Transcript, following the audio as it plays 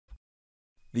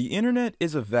The internet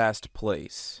is a vast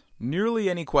place. Nearly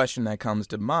any question that comes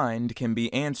to mind can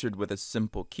be answered with a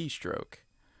simple keystroke.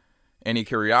 Any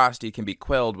curiosity can be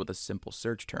quelled with a simple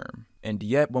search term. And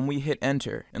yet, when we hit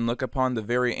enter and look upon the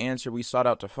very answer we sought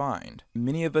out to find,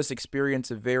 many of us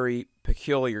experience a very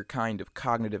peculiar kind of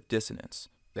cognitive dissonance.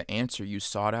 The answer you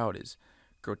sought out is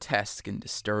grotesque and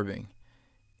disturbing.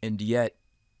 And yet,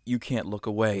 you can't look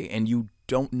away, and you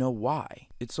don't know why.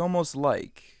 It's almost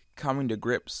like coming to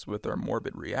grips with our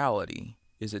morbid reality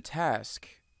is a task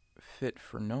fit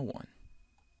for no one.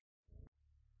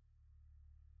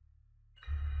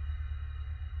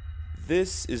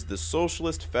 This is the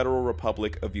Socialist Federal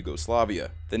Republic of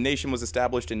Yugoslavia. The nation was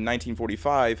established in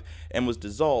 1945 and was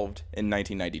dissolved in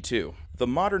 1992. The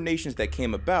modern nations that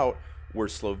came about were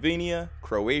Slovenia,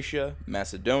 Croatia,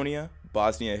 Macedonia,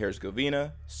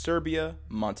 Bosnia-Herzegovina, Serbia,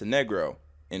 Montenegro,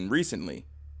 and recently,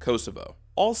 Kosovo.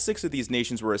 All 6 of these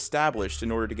nations were established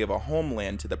in order to give a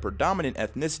homeland to the predominant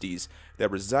ethnicities that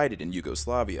resided in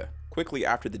Yugoslavia. Quickly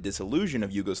after the dissolution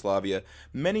of Yugoslavia,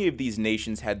 many of these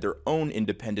nations had their own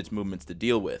independence movements to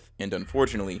deal with, and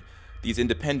unfortunately, these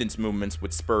independence movements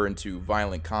would spur into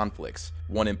violent conflicts,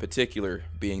 one in particular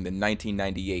being the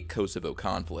 1998 Kosovo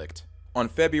conflict. On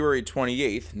February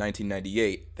 28,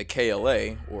 1998, the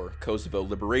KLA, or Kosovo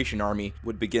Liberation Army,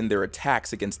 would begin their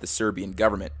attacks against the Serbian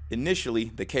government. Initially,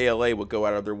 the KLA would go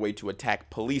out of their way to attack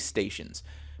police stations,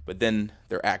 but then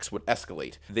their acts would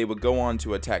escalate. They would go on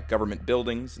to attack government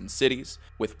buildings and cities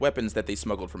with weapons that they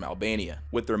smuggled from Albania,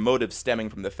 with their motives stemming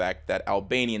from the fact that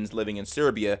Albanians living in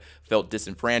Serbia felt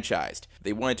disenfranchised.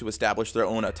 They wanted to establish their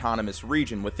own autonomous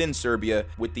region within Serbia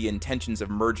with the intentions of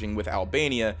merging with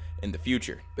Albania in the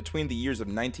future. Between the years of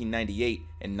 1998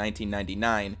 and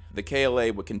 1999, the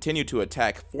KLA would continue to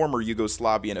attack former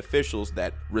Yugoslavian officials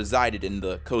that resided in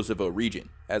the Kosovo region.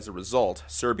 As a result,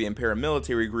 Serbian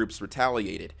paramilitary groups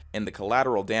retaliated, and the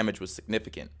collateral damage was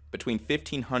significant. Between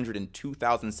 1,500 and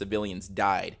 2,000 civilians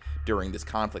died during this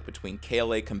conflict between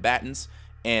KLA combatants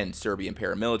and Serbian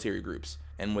paramilitary groups.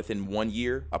 And within 1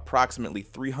 year, approximately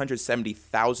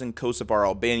 370,000 Kosovar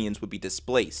Albanians would be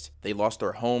displaced. They lost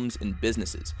their homes and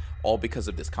businesses, all because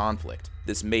of this conflict.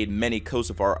 This made many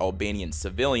Kosovar Albanian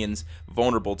civilians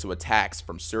vulnerable to attacks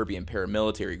from Serbian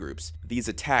paramilitary groups. These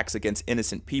attacks against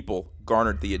innocent people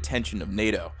garnered the attention of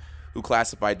NATO, who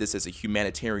classified this as a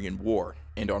humanitarian war.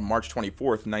 And on March 24,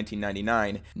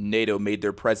 1999, NATO made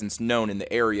their presence known in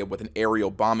the area with an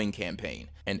aerial bombing campaign.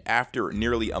 And after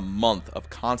nearly a month of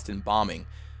constant bombing,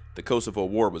 the Kosovo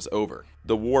War was over.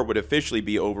 The war would officially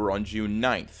be over on June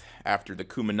 9th, after the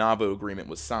Kumanovo Agreement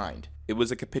was signed. It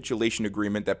was a capitulation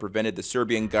agreement that prevented the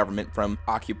Serbian government from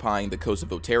occupying the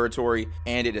Kosovo territory,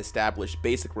 and it established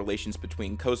basic relations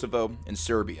between Kosovo and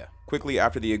Serbia. Quickly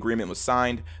after the agreement was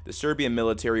signed, the Serbian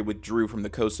military withdrew from the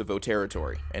Kosovo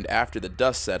territory, and after the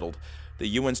dust settled, the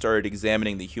UN started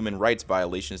examining the human rights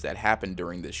violations that happened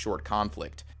during this short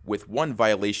conflict, with one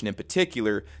violation in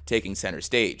particular taking center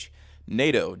stage.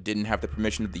 NATO didn't have the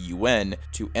permission of the UN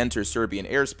to enter Serbian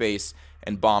airspace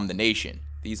and bomb the nation.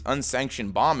 These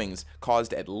unsanctioned bombings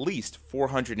caused at least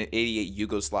 488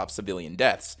 Yugoslav civilian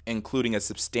deaths, including a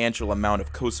substantial amount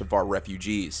of Kosovar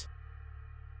refugees.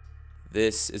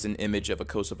 This is an image of a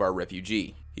Kosovar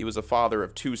refugee. He was a father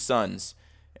of 2 sons,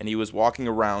 and he was walking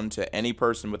around to any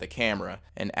person with a camera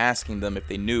and asking them if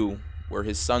they knew where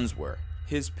his sons were.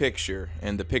 His picture,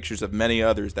 and the pictures of many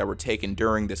others that were taken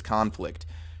during this conflict,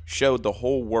 showed the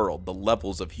whole world the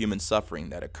levels of human suffering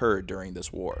that occurred during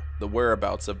this war. The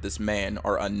whereabouts of this man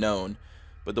are unknown,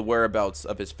 but the whereabouts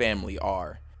of his family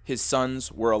are. His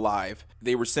sons were alive.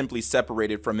 They were simply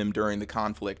separated from him during the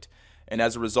conflict, and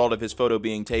as a result of his photo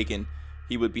being taken,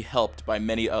 he would be helped by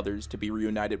many others to be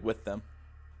reunited with them.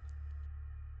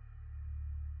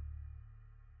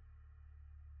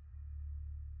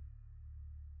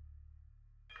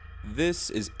 This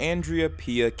is Andrea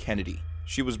Pia Kennedy.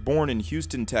 She was born in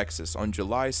Houston, Texas on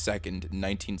July 2nd,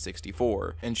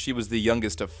 1964, and she was the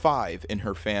youngest of 5 in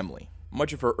her family.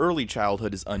 Much of her early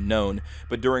childhood is unknown,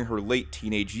 but during her late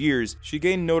teenage years, she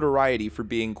gained notoriety for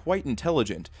being quite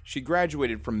intelligent. She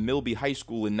graduated from Milby High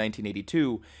School in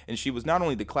 1982, and she was not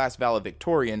only the class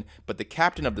valedictorian, but the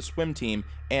captain of the swim team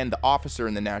and the officer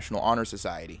in the National Honor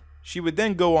Society. She would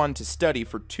then go on to study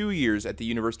for 2 years at the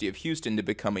University of Houston to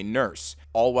become a nurse,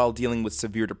 all while dealing with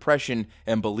severe depression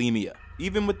and bulimia.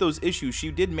 Even with those issues, she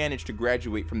did manage to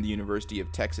graduate from the University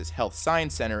of Texas Health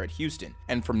Science Center at Houston,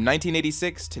 and from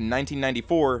 1986 to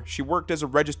 1994, she worked as a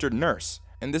registered nurse.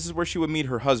 and this is where she would meet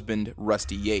her husband,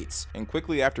 Rusty Yates. And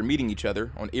quickly after meeting each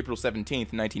other, on April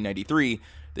 17th, 1993,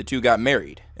 the two got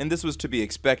married, and this was to be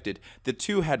expected. The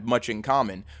two had much in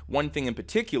common. One thing in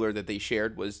particular that they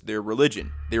shared was their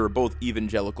religion. They were both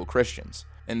evangelical Christians,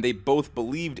 and they both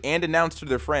believed and announced to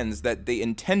their friends that they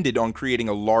intended on creating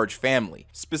a large family,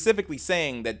 specifically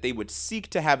saying that they would seek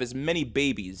to have as many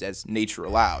babies as nature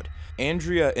allowed.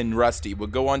 Andrea and Rusty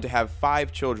would go on to have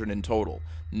 5 children in total: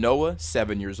 Noah,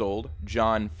 7 years old,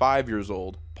 John, 5 years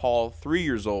old, Paul, 3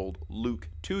 years old, Luke,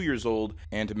 2 years old,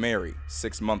 and Mary,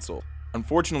 6 months old.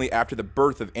 Unfortunately, after the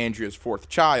birth of Andrea's 4th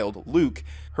child, Luke,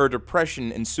 her depression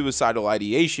and suicidal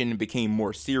ideation became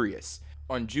more serious.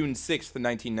 On June 6,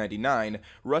 1999,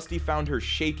 Rusty found her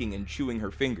shaking and chewing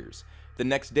her fingers. The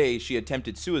next day, she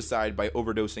attempted suicide by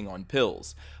overdosing on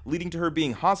pills, leading to her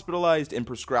being hospitalized and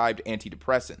prescribed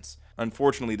antidepressants.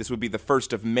 Unfortunately, this would be the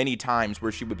first of many times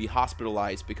where she would be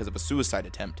hospitalized because of a suicide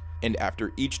attempt, and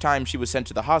after each time she was sent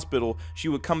to the hospital, she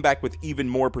would come back with even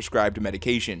more prescribed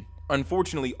medication.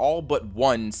 Unfortunately, all but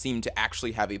one seemed to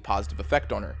actually have a positive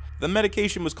effect on her. The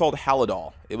medication was called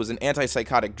Halidol. It was an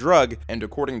antipsychotic drug, and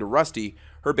according to Rusty,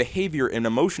 her behavior and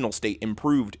emotional state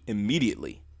improved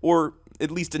immediately, or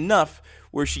at least enough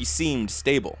where she seemed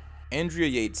stable. Andrea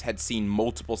Yates had seen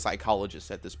multiple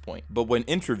psychologists at this point, but when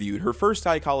interviewed, her first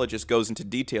psychologist goes into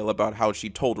detail about how she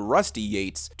told Rusty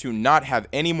Yates to not have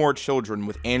any more children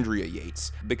with Andrea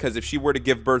Yates, because if she were to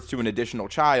give birth to an additional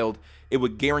child, it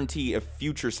would guarantee a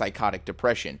future psychotic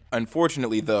depression.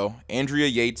 Unfortunately though, Andrea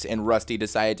Yates and Rusty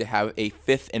decided to have a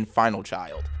 5th and final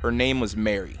child. Her name was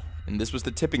Mary, and this was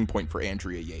the tipping point for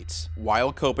Andrea Yates.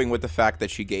 While coping with the fact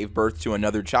that she gave birth to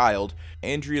another child,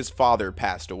 Andrea's father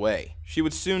passed away. She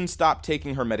would soon stop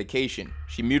taking her medication.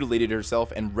 She mutilated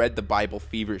herself and read the Bible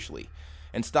feverishly,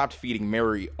 and stopped feeding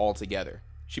Mary altogether.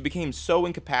 She became so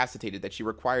incapacitated that she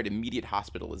required immediate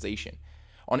hospitalization.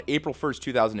 On April 1,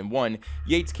 2001,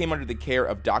 Yates came under the care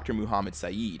of Dr. Muhammad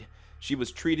Saeed. She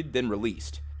was treated, then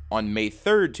released. On May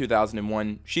 3,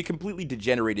 2001, she completely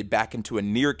degenerated back into a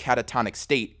near catatonic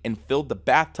state and filled the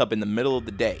bathtub in the middle of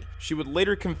the day. She would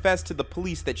later confess to the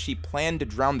police that she planned to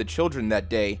drown the children that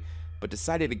day, but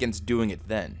decided against doing it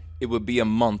then. It would be a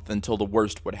month until the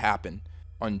worst would happen.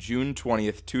 On June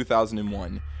 20th,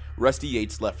 2001, Rusty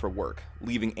Yates left for work,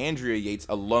 leaving Andrea Yates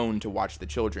alone to watch the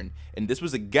children, and this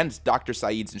was against Dr.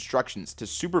 Saeed's instructions to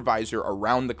supervise her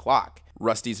around the clock.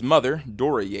 Rusty's mother,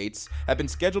 Dora Yates, had been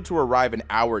scheduled to arrive an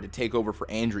hour to take over for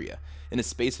Andrea. In the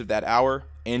space of that hour,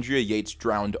 Andrea Yates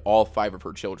drowned all 5 of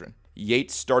her children.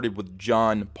 Yates started with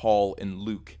John, Paul, and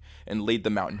Luke, and laid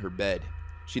them out in her bed.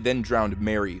 She then drowned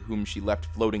Mary, whom she left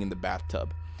floating in the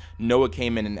bathtub. Noah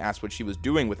came in and asked what she was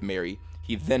doing with Mary.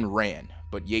 He then ran,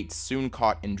 but Yates soon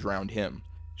caught and drowned him.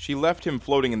 She left him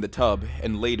floating in the tub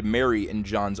and laid Mary in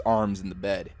John's arms in the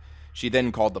bed. She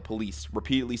then called the police,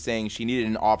 repeatedly saying she needed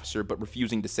an officer but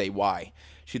refusing to say why.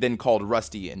 She then called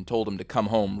Rusty and told him to come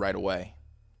home right away.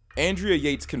 Andrea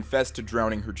Yates confessed to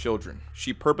drowning her children.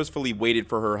 She purposefully waited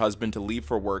for her husband to leave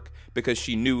for work because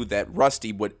she knew that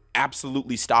Rusty would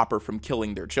absolutely stop her from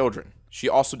killing their children. She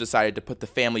also decided to put the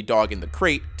family dog in the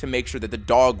crate to make sure that the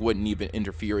dog wouldn't even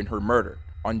interfere in her murder.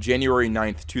 On January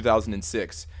 9th,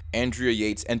 2006, Andrea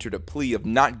Yates entered a plea of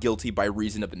not guilty by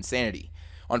reason of insanity.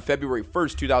 On February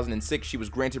 1st, 2006, she was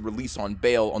granted release on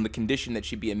bail on the condition that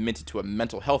she be admitted to a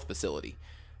mental health facility.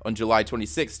 On July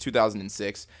 26,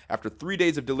 2006, after 3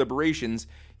 days of deliberations,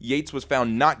 Yates was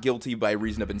found not guilty by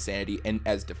reason of insanity, and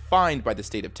as defined by the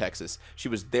state of Texas, she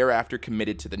was thereafter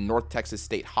committed to the North Texas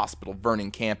State Hospital Vernon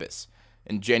campus.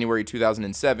 In January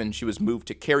 2007, she was moved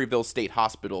to Caryville State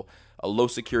Hospital, a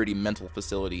low-security mental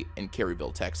facility in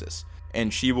Caryville, Texas,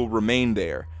 and she will remain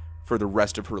there for the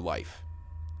rest of her life.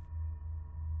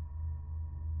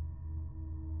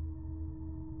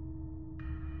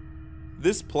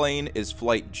 This plane is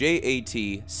Flight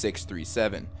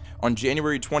JAT-637. On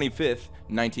January 25th,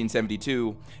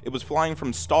 1972, it was flying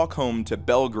from Stockholm to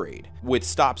Belgrade, with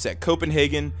stops at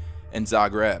Copenhagen and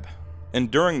Zagreb. And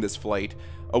during this flight,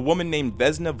 a woman named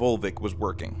Vesna Volvic was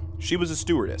working. She was a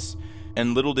stewardess,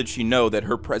 and little did she know that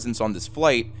her presence on this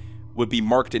flight would be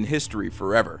marked in history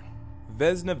forever.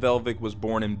 Vesna Volvic was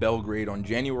born in Belgrade on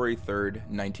January 3rd,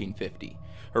 1950.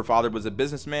 Her father was a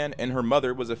businessman and her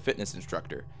mother was a fitness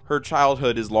instructor. Her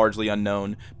childhood is largely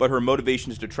unknown, but her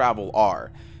motivations to travel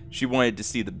are. She wanted to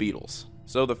see the Beatles.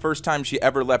 So the first time she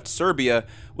ever left Serbia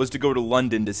was to go to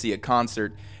London to see a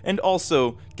concert and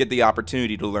also get the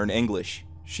opportunity to learn English.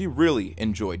 She really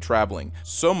enjoyed traveling,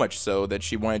 so much so that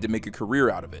she wanted to make a career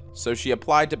out of it. So she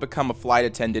applied to become a flight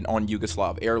attendant on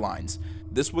Yugoslav Airlines.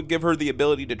 This would give her the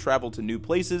ability to travel to new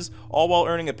places, all while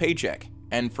earning a paycheck.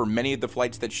 And for many of the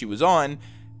flights that she was on,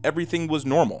 everything was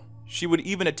normal. She would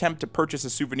even attempt to purchase a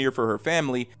souvenir for her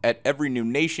family at every new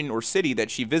nation or city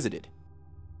that she visited.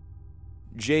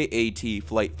 JAT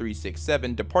Flight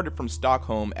 367 departed from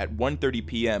Stockholm at 1:30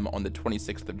 p.m. on the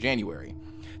 26th of January.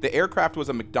 The aircraft was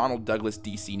a McDonnell Douglas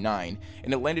DC-9,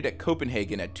 and it landed at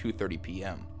Copenhagen at 2:30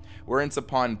 p.m., whence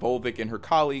upon Volvic and her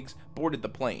colleagues boarded the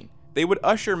plane. They would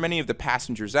usher many of the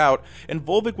passengers out, and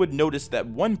Volvic would notice that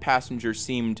one passenger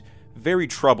seemed very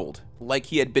troubled, like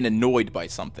he had been annoyed by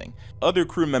something. Other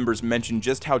crew members mentioned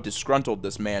just how disgruntled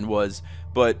this man was,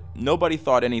 but nobody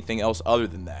thought anything else other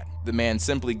than that. The man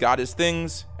simply got his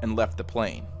things and left the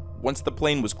plane. Once the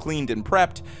plane was cleaned and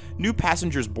prepped, new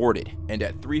passengers boarded, and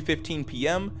at 3:15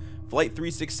 p.m., Flight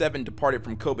 367 departed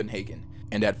from Copenhagen,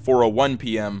 and at 4:01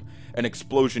 p.m., an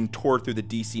explosion tore through the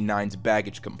DC-9's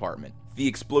baggage compartment. The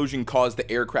explosion caused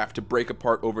the aircraft to break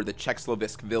apart over the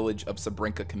Czechoslovak village of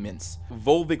Sabrinka-Kamins.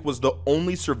 Volvic was the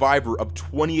only survivor of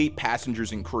 28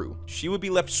 passengers and crew. She would be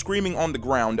left screaming on the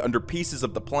ground under pieces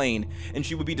of the plane, and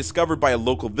she would be discovered by a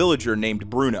local villager named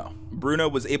Bruno. Bruno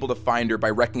was able to find her by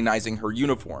recognizing her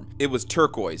uniform. It was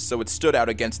turquoise, so it stood out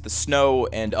against the snow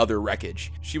and other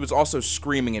wreckage. She was also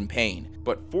screaming in pain,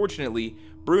 but fortunately,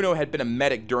 Bruno had been a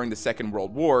medic during the Second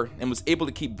World War and was able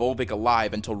to keep Volvic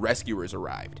alive until rescuers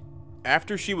arrived.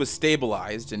 After she was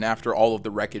stabilized and after all of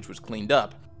the wreckage was cleaned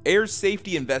up, air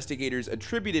safety investigators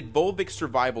attributed Volvic's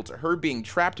survival to her being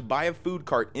trapped by a food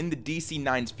cart in the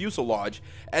DC-9's fuselage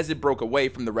as it broke away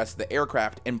from the rest of the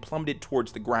aircraft and plummeted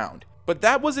towards the ground. But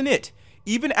that wasn't it.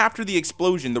 Even after the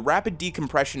explosion, the rapid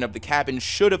decompression of the cabin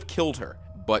should have killed her,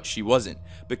 but she wasn't.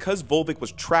 Because Volvic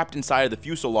was trapped inside of the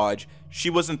fuselage, she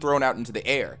wasn't thrown out into the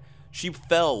air. She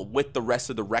fell with the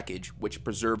rest of the wreckage, which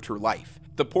preserved her life.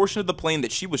 The portion of the plane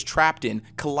that she was trapped in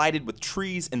collided with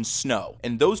trees and snow,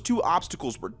 and those two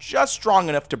obstacles were just strong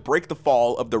enough to break the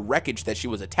fall of the wreckage that she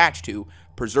was attached to,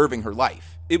 preserving her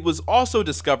life. It was also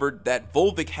discovered that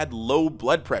Volvic had low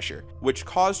blood pressure, which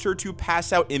caused her to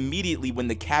pass out immediately when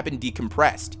the cabin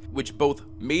decompressed, which both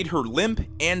made her limp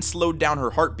and slowed down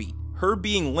her heartbeat. Her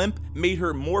being limp made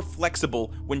her more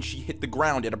flexible when she hit the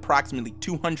ground at approximately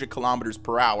 200 kilometers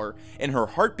per hour, and her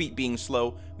heartbeat being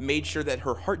slow made sure that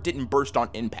her heart didn't burst on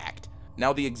impact.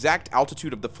 Now, the exact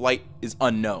altitude of the flight is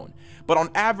unknown, but on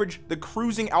average, the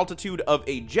cruising altitude of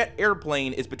a jet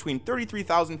airplane is between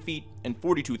 33,000 feet and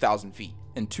 42,000 feet.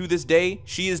 And to this day,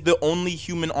 she is the only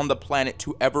human on the planet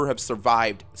to ever have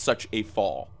survived such a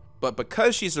fall. But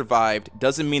because she survived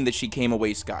doesn't mean that she came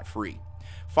away scot-free.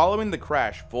 Following the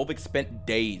crash, Volvic spent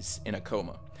days in a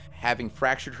coma, having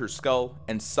fractured her skull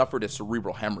and suffered a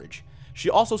cerebral hemorrhage. She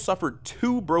also suffered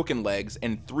 2 broken legs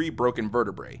and 3 broken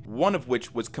vertebrae, one of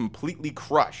which was completely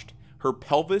crushed. Her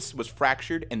pelvis was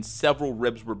fractured and several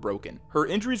ribs were broken. Her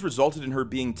injuries resulted in her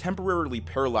being temporarily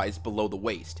paralyzed below the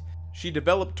waist. She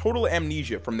developed total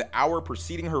amnesia from the hour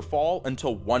preceding her fall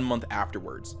until 1 month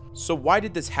afterwards. So why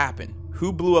did this happen?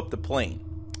 Who blew up the plane?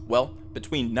 Well,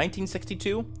 between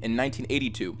 1962 and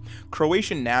 1982,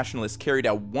 Croatian nationalists carried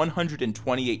out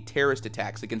 128 terrorist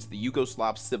attacks against the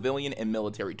Yugoslav civilian and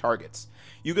military targets.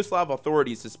 Yugoslav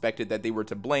authorities suspected that they were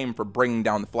to blame for bringing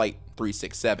down Flight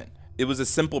 367. It was a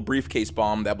simple briefcase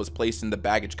bomb that was placed in the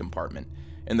baggage compartment,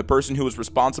 and the person who was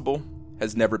responsible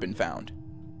has never been found.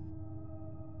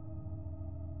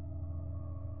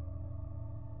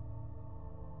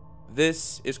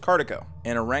 This is Kartiko,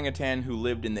 an orangutan who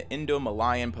lived in the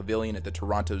Indo-Malayan pavilion at the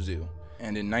Toronto Zoo.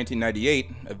 And in 1998,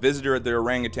 a visitor at the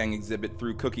orangutan exhibit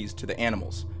threw cookies to the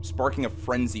animals, sparking a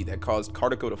frenzy that caused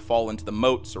Kartiko to fall into the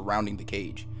moat surrounding the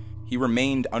cage. He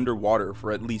remained underwater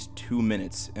for at least 2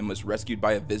 minutes and was rescued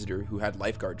by a visitor who had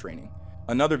lifeguard training.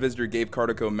 Another visitor gave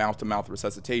Kartiko mouth-to-mouth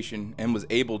resuscitation and was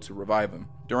able to revive him.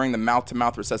 During the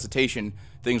mouth-to-mouth resuscitation,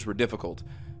 things were difficult.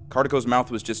 Kartiko's mouth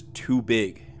was just too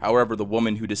big. However, the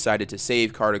woman who decided to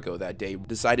save Kartiko that day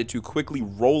decided to quickly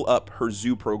roll up her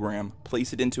zoo program,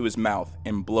 place it into his mouth,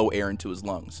 and blow air into his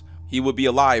lungs. He would be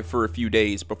alive for a few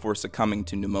days before succumbing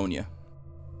to pneumonia.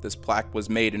 This plaque was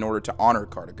made in order to honor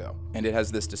Kartiko, and it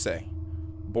has this to say: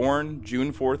 born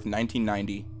June 4th,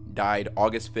 1990, died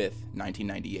August 5th,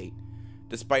 1998.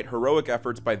 Despite heroic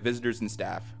efforts by visitors and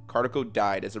staff, Kartiko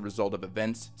died as a result of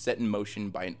events set in motion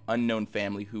by an unknown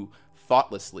family who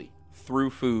thoughtlessly threw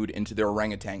food into their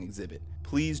orangutan exhibit.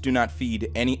 Please do not feed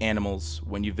any animals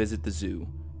when you visit the zoo,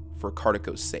 for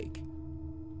Kartiko's sake.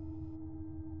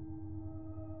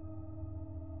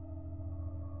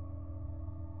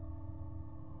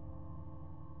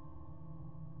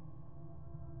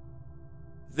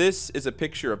 This is a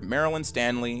picture of Marilyn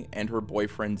Stanley and her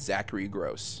boyfriend Zachary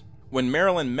Gross. When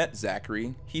Marilyn met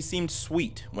Zachary, he seemed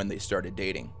sweet when they started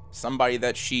dating. somebody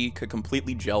that she could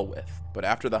completely gel with. But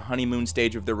after the honeymoon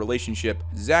stage of their relationship,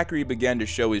 Zachary began to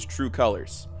show his true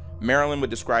colors. Marilyn would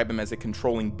describe him as a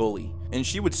controlling bully, and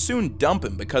she would soon dump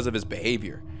him because of his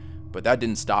behavior. But that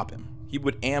didn't stop him. He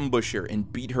would ambush her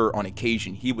and beat her on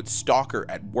occasion. He would stalk her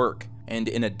at work. And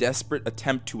in a desperate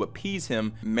attempt to appease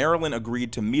him, Marilyn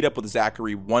agreed to meet up with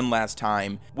Zachary one last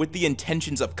time with the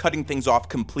intentions of cutting things off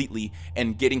completely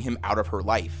and getting him out of her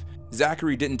life.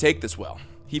 Zachary didn't take this well.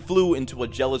 He flew into a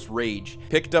jealous rage,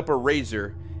 picked up a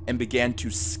razor, and began to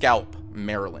scalp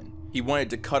Marilyn. He wanted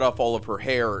to cut off all of her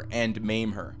hair and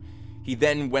maim her. He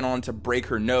then went on to break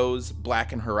her nose,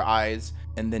 blacken her eyes,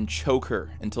 and then choke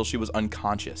her until she was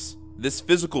unconscious. This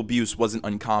physical abuse wasn't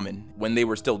uncommon. When they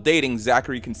were still dating,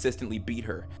 Zachary consistently beat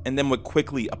her, and then would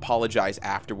quickly apologize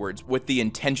afterwards with the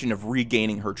intention of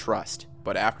regaining her trust.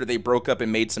 But after they broke up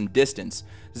and made some distance,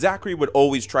 Zachary would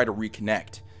always try to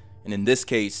reconnect. And in this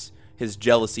case, his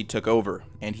jealousy took over,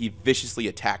 and he viciously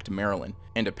attacked Marilyn.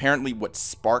 And apparently what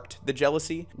sparked the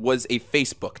jealousy was a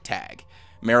Facebook tag.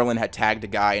 Marilyn had tagged a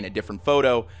guy in a different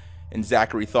photo, and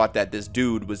Zachary thought that this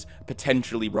dude was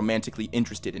potentially romantically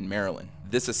interested in Marilyn.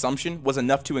 This assumption was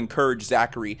enough to encourage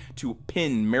Zachary to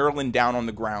pin Marilyn down on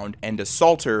the ground and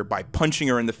assault her by punching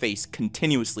her in the face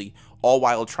continuously, all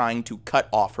while trying to cut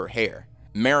off her hair.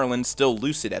 Marilyn, still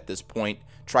lucid at this point,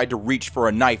 tried to reach for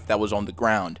a knife that was on the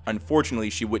ground. Unfortunately,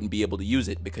 she wouldn't be able to use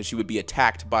it because she would be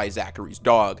attacked by Zachary's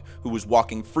dog, who was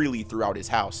walking freely throughout his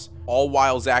house. All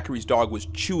while Zachary's dog was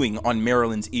chewing on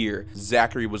Marilyn's ear,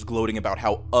 Zachary was gloating about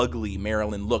how ugly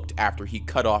Marilyn looked after he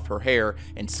cut off her hair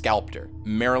and scalped her.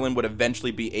 Marilyn would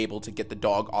eventually be able to get the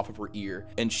dog off of her ear,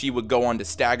 and she would go on to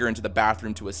stagger into the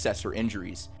bathroom to assess her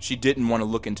injuries. She didn't want to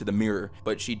look into the mirror,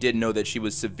 but she did know that she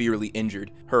was severely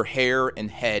injured. Her hair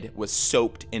and head was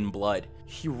soaked in blood.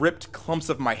 "He ripped clumps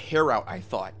of my hair out," I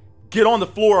thought. "Get on the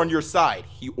floor on your side,"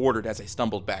 he ordered as I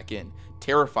stumbled back in.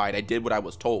 Terrified, I did what I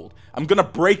was told. "I'm gonna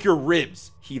break your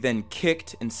ribs." He then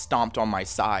kicked and stomped on my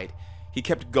side. He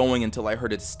kept going until I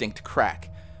heard a distinct crack.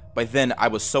 By then, I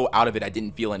was so out of it I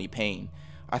didn't feel any pain.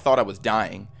 I thought I was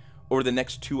dying. Over the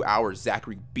next 2 hours,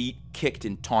 Zachary beat, kicked,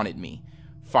 and taunted me.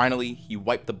 Finally, he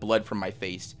wiped the blood from my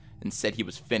face and said he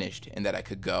was finished and that I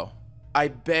could go. I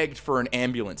begged for an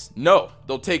ambulance. "No,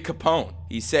 they'll take Capone."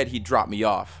 He said he'd drop me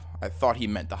off. I thought he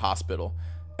meant the hospital.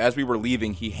 As we were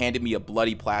leaving, he handed me a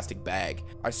bloody plastic bag.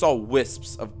 I saw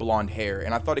wisps of blonde hair,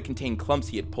 and I thought it contained clumps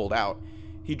he had pulled out.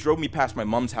 He drove me past my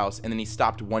mom's house, and then he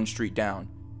stopped one street down.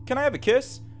 "Can I have a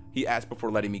kiss?" he asked before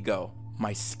letting me go.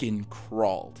 My skin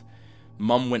crawled.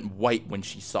 Mom went white when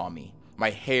she saw me. "My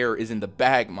hair is in the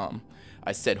bag, Mom,"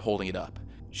 I said, holding it up.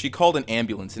 She called an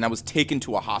ambulance, and I was taken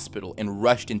to a hospital and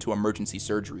rushed into emergency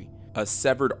surgery. A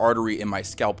severed artery in my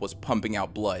scalp was pumping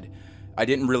out blood. I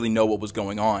didn't really know what was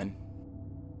going on.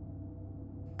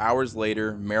 Hours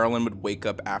later, Marilyn would wake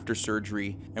up after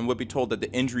surgery and would be told that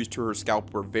the injuries to her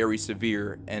scalp were very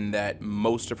severe and that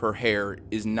most of her hair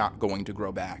is not going to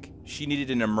grow back. She needed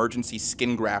an emergency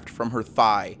skin graft from her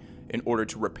thigh in order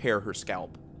to repair her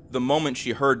scalp. The moment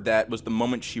she heard that was the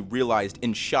moment she realized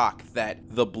in shock that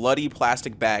the bloody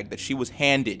plastic bag that she was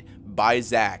handed by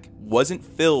Zach wasn't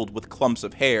filled with clumps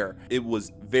of hair. It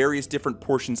was various different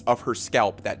portions of her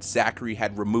scalp that Zachary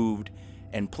had removed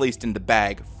and placed in the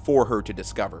bag for her to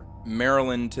discover.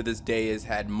 Marilyn to this day has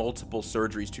had multiple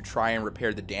surgeries to try and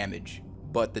repair the damage,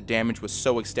 but the damage was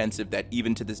so extensive that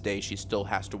even to this day she still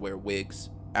has to wear wigs.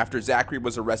 After Zachary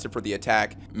was arrested for the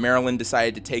attack, Marilyn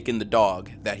decided to take in the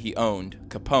dog that he owned,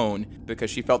 Capone, because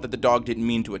she felt that the dog didn't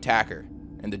mean to attack her,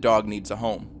 and the dog needs a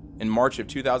home. In March of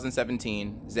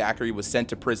 2017, Zachary was sent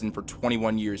to prison for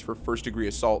 21 years for first-degree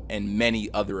assault and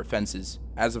many other offenses.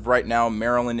 As of right now,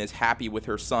 Marilyn is happy with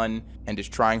her son and is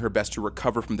trying her best to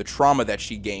recover from the trauma that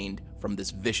she gained from this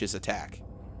vicious attack.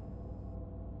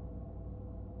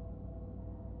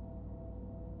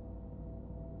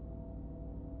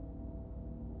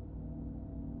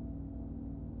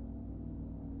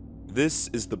 This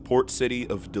is the port city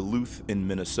of Duluth in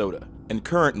Minnesota, and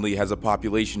currently has a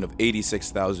population of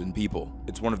 86,000 people.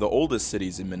 It's one of the oldest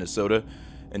cities in Minnesota,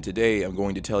 and today I'm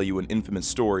going to tell you an infamous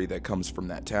story that comes from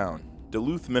that town.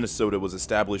 Duluth, Minnesota was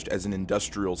established as an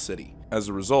industrial city. As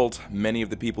a result, many of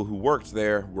the people who worked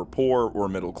there were poor or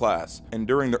middle class, and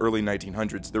during the early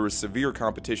 1900s there was severe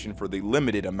competition for the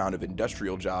limited amount of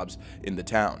industrial jobs in the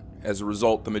town. As a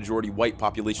result, the majority white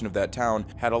population of that town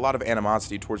had a lot of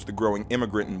animosity towards the growing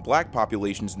immigrant and black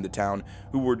populations in the town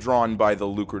who were drawn by the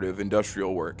lucrative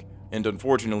industrial work. And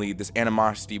unfortunately, this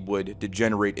animosity would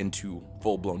degenerate into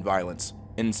full-blown violence.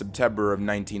 In September of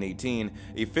 1918,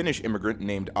 a Finnish immigrant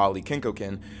named Ali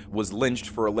Kinkokin was lynched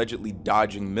for allegedly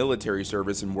dodging military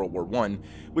service in World War I,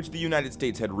 which the United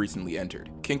States had recently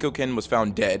entered. Kinkokin was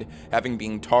found dead, having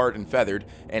been tarred and feathered,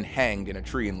 and hanged in a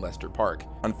tree in Leicester Park.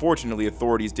 Unfortunately,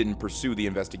 authorities didn't pursue the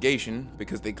investigation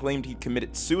because they claimed he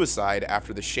committed suicide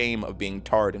after the shame of being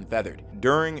tarred and feathered.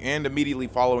 During and immediately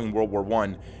following World War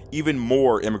I, even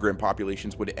more immigrant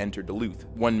populations would enter Duluth.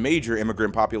 One major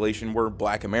immigrant population were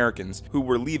Black Americans, who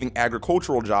were leaving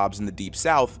agricultural jobs in the Deep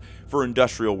South for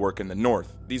industrial work in the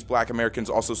North. These Black Americans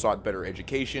also sought better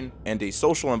education and a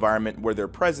social environment where their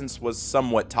presence was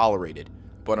somewhat tolerated.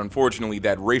 But unfortunately,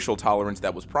 that racial tolerance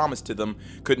that was promised to them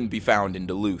couldn't be found in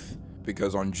Duluth,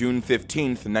 because on June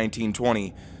 15th,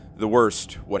 1920, the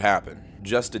worst would happen.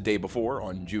 Just a day before,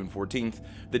 on June 14th,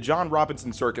 the John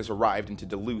Robinson Circus arrived into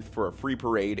Duluth for a free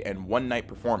parade and one-night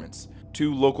performance.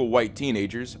 Two local white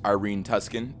teenagers, Irene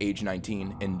Tuscan, age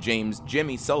 19, and James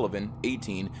Jimmy Sullivan,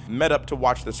 18, met up to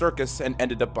watch the circus and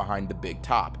ended up behind the big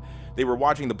top. They were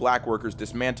watching the black workers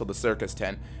dismantle the circus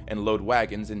tent and load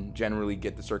wagons and generally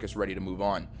get the circus ready to move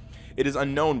on. It is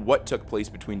unknown what took place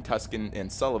between Tuscan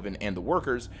and Sullivan and the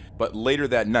workers, but later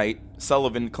that night,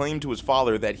 Sullivan claimed to his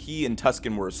father that he and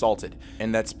Tuscan were assaulted,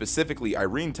 and that specifically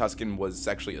Irene Tuscan was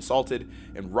sexually assaulted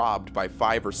and robbed by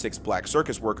 5 or 6 black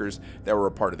circus workers that were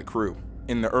a part of the crew.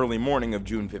 In the early morning of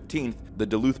June 15th, the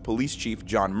Duluth police chief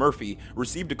John Murphy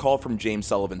received a call from James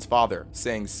Sullivan's father,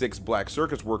 saying 6 black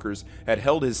circus workers had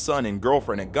held his son and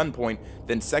girlfriend at gunpoint,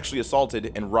 then sexually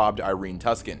assaulted and robbed Irene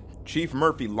Tuscan. Chief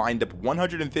Murphy lined up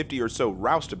 150 or so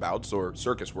roustabouts, or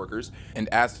circus workers,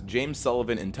 and asked James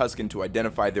Sullivan and Tuscan to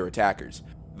identify their attackers.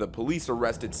 The police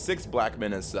arrested 6 black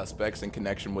men as suspects in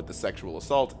connection with the sexual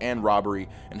assault and robbery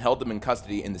and held them in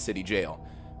custody in the city jail,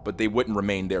 but they wouldn't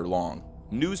remain there long.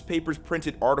 Newspapers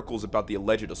printed articles about the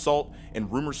alleged assault, and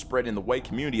rumors spread in the white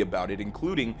community about it,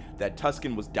 including that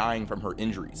Tuscan was dying from her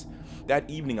injuries. That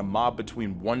evening, a mob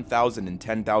between 1,000 and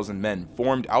 10,000 men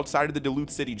formed outside of the Duluth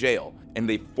City Jail, and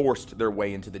they forced their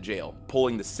way into the jail,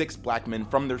 pulling the 6 black men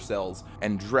from their cells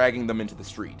and dragging them into the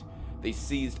street. They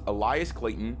seized Elias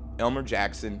Clayton, Elmer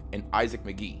Jackson, and Isaac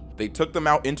McGee. They took them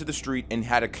out into the street and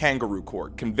had a kangaroo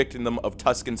court, convicting them of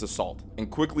Tuscan's assault. And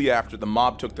quickly after, the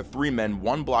mob took the 3 men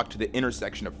 1 block to the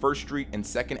intersection of 1st Street and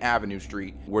 2nd Avenue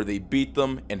Street, where they beat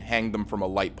them and hanged them from a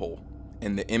light pole.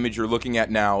 And the image you're looking at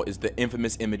now is the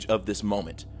infamous image of this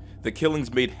moment. The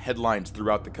killings made headlines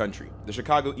throughout the country. The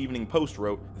Chicago Evening Post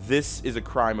wrote, "This is a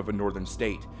crime of a northern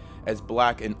state, as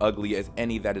black and ugly as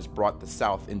any that has brought the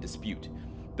South in dispute.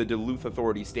 The Duluth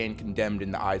authorities stand condemned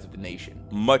in the eyes of the nation."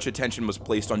 Much attention was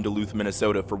placed on Duluth,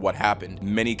 Minnesota for what happened.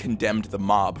 Many condemned the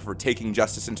mob for taking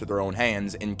justice into their own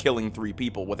hands and killing 3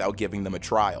 people without giving them a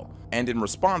trial. And in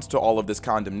response to all of this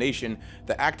condemnation,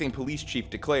 the acting police chief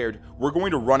declared, "We're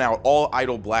going to run out all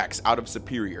idle blacks out of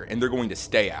Superior, and they're going to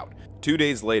stay out." 2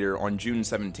 days later, on June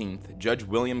 17th, Judge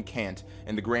William Cant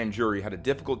and the grand jury had a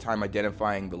difficult time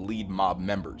identifying the lead mob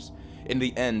members. In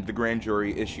the end, the grand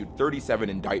jury issued 37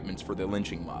 indictments for the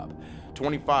lynching mob.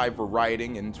 25 were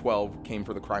rioting and 12 came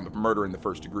for the crime of murder in the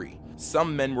 1st degree.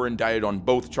 Some men were indicted on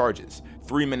both charges.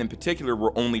 3 men in particular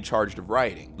were only charged of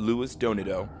rioting. Louis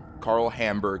Donato, Carl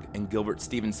Hamburg, and Gilbert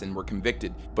Stevenson were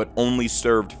convicted, but only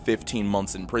served 15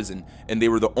 months in prison, and they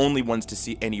were the only ones to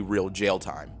see any real jail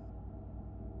time.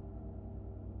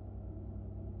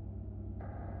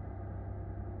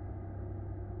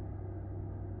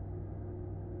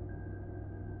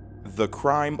 The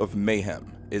crime of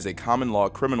mayhem is a common law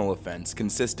criminal offense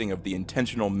consisting of the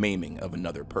intentional maiming of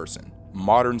another person.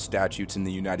 Modern statutes in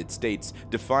the United States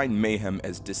define mayhem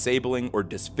as disabling or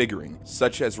disfiguring,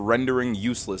 such as rendering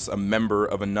useless a member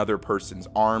of another person's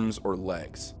arms or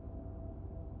legs.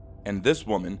 And this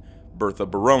woman, Bertha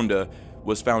Baronda,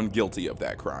 was found guilty of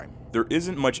that crime. There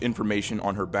isn't much information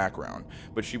on her background,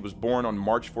 but she was born on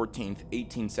March 14,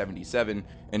 1877,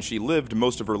 and she lived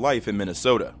most of her life in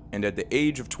Minnesota. And at the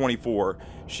age of 24,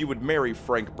 she would marry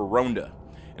Frank Baronda.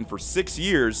 And for 6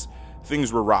 years,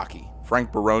 things were rocky.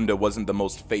 Frank Baronda wasn't the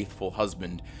most faithful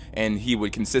husband, and he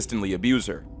would consistently abuse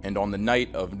her. And on the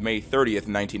night of May 30th,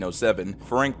 1907,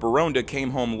 Frank Baronda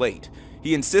came home late.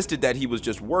 He insisted that he was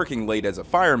just working late as a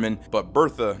fireman, but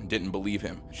Bertha didn't believe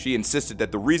him. She insisted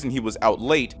that the reason he was out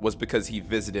late was because he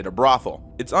visited a brothel.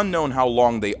 It's unknown how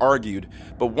long they argued,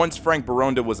 but once Frank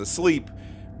Baronda was asleep,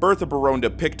 Bertha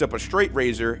Baronda picked up a straight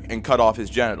razor and cut off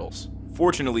his genitals.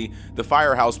 Fortunately, the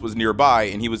firehouse was nearby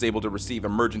and he was able to receive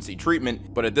emergency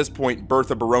treatment, but at this point,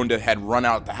 Bertha Baronda had run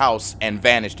out the house and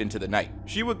vanished into the night.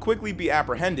 She would quickly be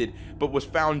apprehended, but was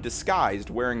found disguised,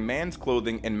 wearing man's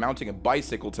clothing and mounting a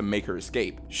bicycle to make her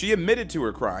escape. She admitted to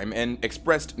her crime and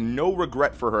expressed no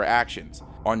regret for her actions.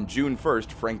 On June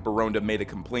 1st, Frank Baronda made a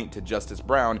complaint to Justice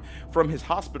Brown from his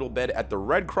hospital bed at the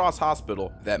Red Cross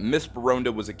Hospital that Miss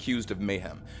Baronda was accused of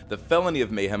mayhem, the felony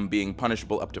of mayhem being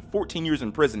punishable up to 14 years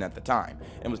in prison at the time,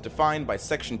 and was defined by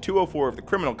Section 204 of the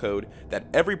Criminal Code that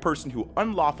every person who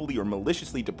unlawfully or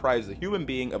maliciously deprives a human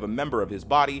being of a member of his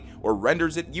body, or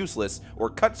renders it useless, or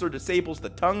cuts or disables the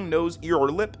tongue, nose, ear, or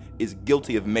lip is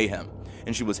guilty of mayhem,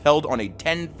 and she was held on a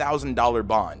 $10,000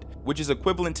 bond, which is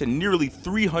equivalent to nearly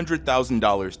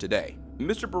 $300,000 today.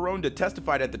 Mr. Baronda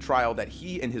testified at the trial that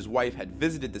he and his wife had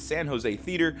visited the San Jose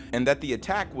theater and that the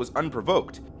attack was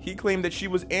unprovoked. He claimed that she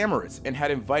was amorous and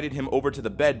had invited him over to the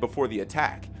bed before the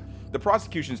attack. The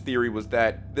prosecution's theory was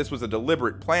that this was a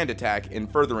deliberate, planned attack in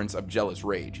furtherance of jealous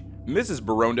rage. Mrs.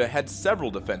 Baronda had several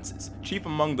defenses, chief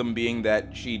among them being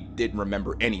that she didn't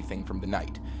remember anything from the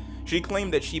night. She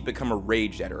claimed that she'd become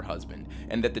enraged at her husband,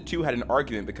 and that the two had an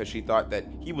argument because she thought that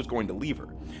he was going to leave her.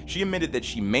 She admitted that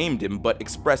she maimed him, but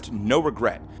expressed no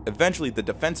regret. Eventually, the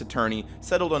defense attorney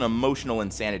settled on emotional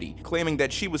insanity, claiming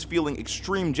that she was feeling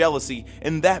extreme jealousy,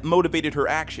 and that motivated her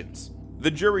actions.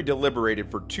 The jury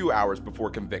deliberated for 2 hours before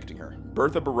convicting her.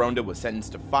 Bertha Baronda was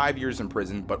sentenced to 5 years in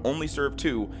prison, but only served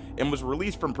 2, and was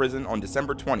released from prison on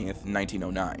December 20th,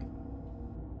 1909.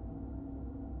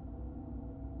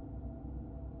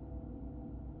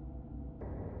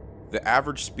 The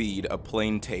average speed a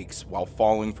plane takes while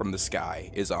falling from the sky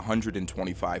is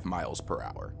 125 miles per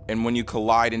hour. And when you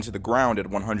collide into the ground at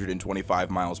 125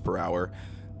 miles per hour,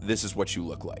 this is what you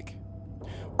look like.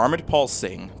 Amit Pal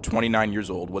Singh, 29 years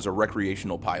old, was a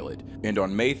recreational pilot, and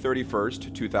on May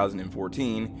 31st,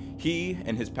 2014, he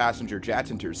and his passenger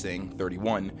Jatinder Singh,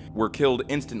 31, were killed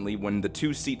instantly when the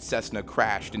two-seat Cessna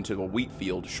crashed into a wheat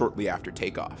field shortly after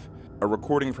takeoff. A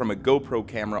recording from a GoPro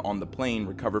camera on the plane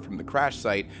recovered from the crash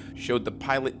site showed the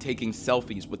pilot taking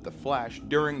selfies with the flash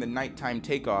during the nighttime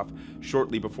takeoff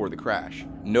shortly before the crash.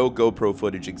 No GoPro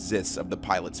footage exists of the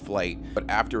pilot's flight, but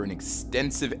after an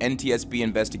extensive NTSB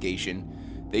investigation,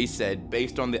 they said,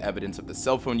 based on the evidence of the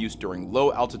cell phone use during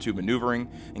low-altitude maneuvering,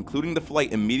 including the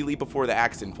flight immediately before the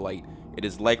accident flight, it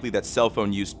is likely that cell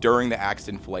phone use during the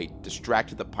accident flight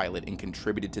distracted the pilot and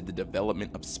contributed to the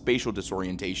development of spatial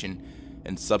disorientation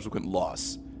and subsequent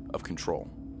loss of control.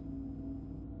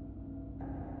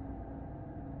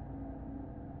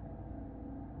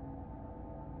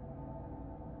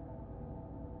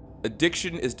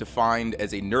 Addiction is defined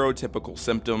as a neurotypical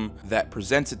symptom that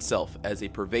presents itself as a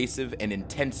pervasive and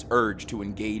intense urge to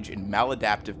engage in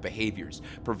maladaptive behaviors,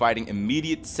 providing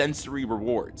immediate sensory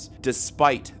rewards,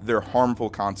 despite their harmful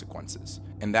consequences.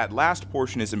 And that last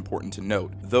portion is important to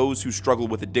note. Those who struggle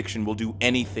with addiction will do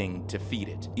anything to feed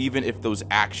it, even if those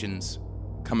actions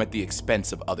come at the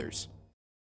expense of others.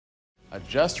 A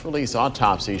just-released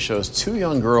autopsy shows 2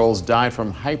 young girls died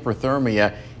from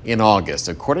hyperthermia in August.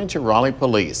 According to Raleigh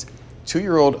police,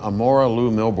 2-year-old Amora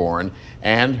Lou Milbourne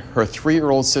and her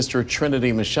 3-year-old sister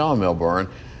Trinity Michelle Milbourne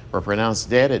were pronounced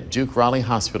dead at Duke Raleigh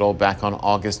Hospital back on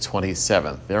August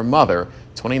 27th. Their mother,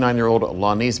 29-year-old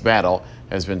Lanice Battle,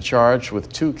 has been charged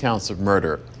with 2 counts of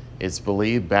murder. It's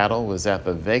believed Battle was at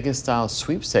the Vegas-style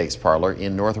sweepstakes parlor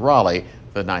in North Raleigh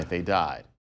the night they died.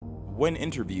 When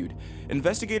interviewed,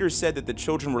 investigators said that the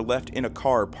children were left in a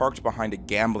car parked behind a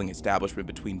gambling establishment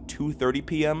between 2:30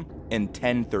 p.m. and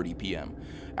 10:30 p.m.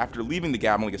 After leaving the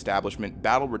gambling establishment,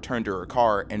 Battle returned to her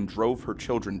car and drove her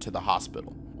children to the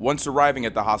hospital. Once arriving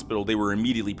at the hospital, they were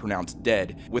immediately pronounced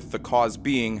dead, with the cause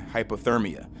being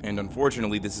hypothermia. And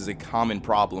unfortunately, this is a common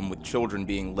problem with children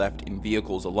being left in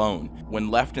vehicles alone. When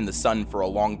left in the sun for a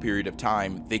long period of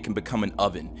time, they can become an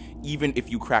oven, even if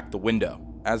you crack the window.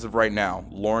 As of right now,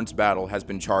 Lawrence Battle has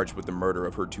been charged with the murder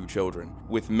of her 2 children,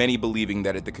 with many believing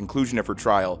that at the conclusion of her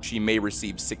trial, she may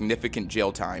receive significant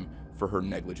jail time for her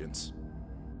negligence.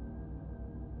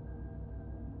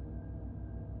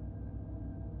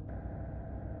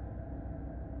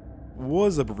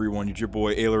 What's up everyone, it's your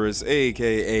boy Ailurus,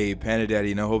 aka Panda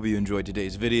Daddy, and I hope you enjoyed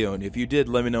today's video, and if you did,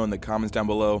 let me know in the comments down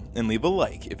below, and leave a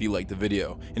like if you liked the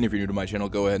video. And if you're new to my channel,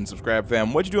 go ahead and subscribe,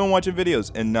 fam. What you doing watching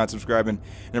videos and not subscribing?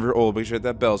 And if you're old, make sure to hit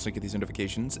that bell so you get these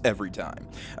notifications every time.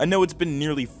 I know it's been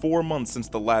nearly 4 months since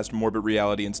the last Morbid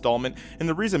Reality installment, and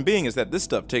the reason being is that this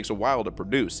stuff takes a while to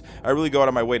produce. I really go out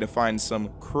of my way to find some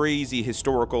crazy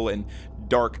historical and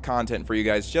dark content for you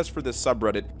guys just for this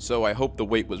subreddit, so I hope the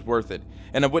wait was worth it.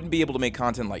 And I wouldn't be able to make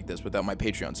content like this without my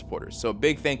Patreon supporters. So a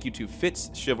big thank you to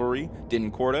Fitz Chivalry, Din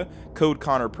Corda, Code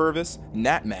Connor Purvis,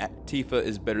 Nat Matt, Tifa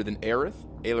is better than Aerith,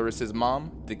 Ailurus'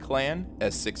 mom, The Clan,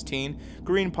 S16,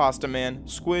 Green Pasta Man,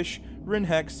 Squish, Rin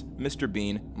Hex, Mr.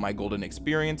 Bean, My Golden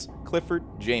Experience, Clifford,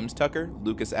 James Tucker,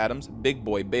 Lucas Adams, Big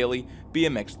Boy Bailey,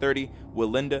 BMX30,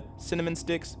 Willinda, Cinnamon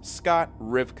Sticks, Scott,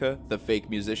 Rivka, The Fake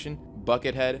Musician,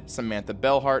 Buckethead, Samantha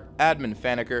Bellhart, Admin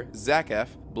Faneker, Zach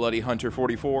F, Bloody Hunter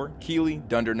 44, Keely,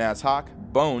 Dunder Naz Hawk,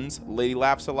 Bones, Lady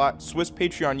Laughs a Lot, Swiss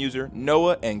Patreon user,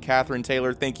 Noah, and Catherine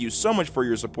Taylor. Thank you so much for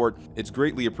your support. It's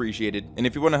greatly appreciated. And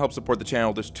if you want to help support the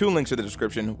channel, there's 2 links in the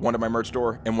description, one to my merch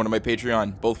store and one to my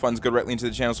Patreon. Both funds go directly into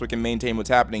the channel so we can maintain what's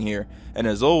happening here. And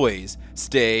as always,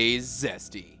 stay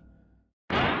zesty.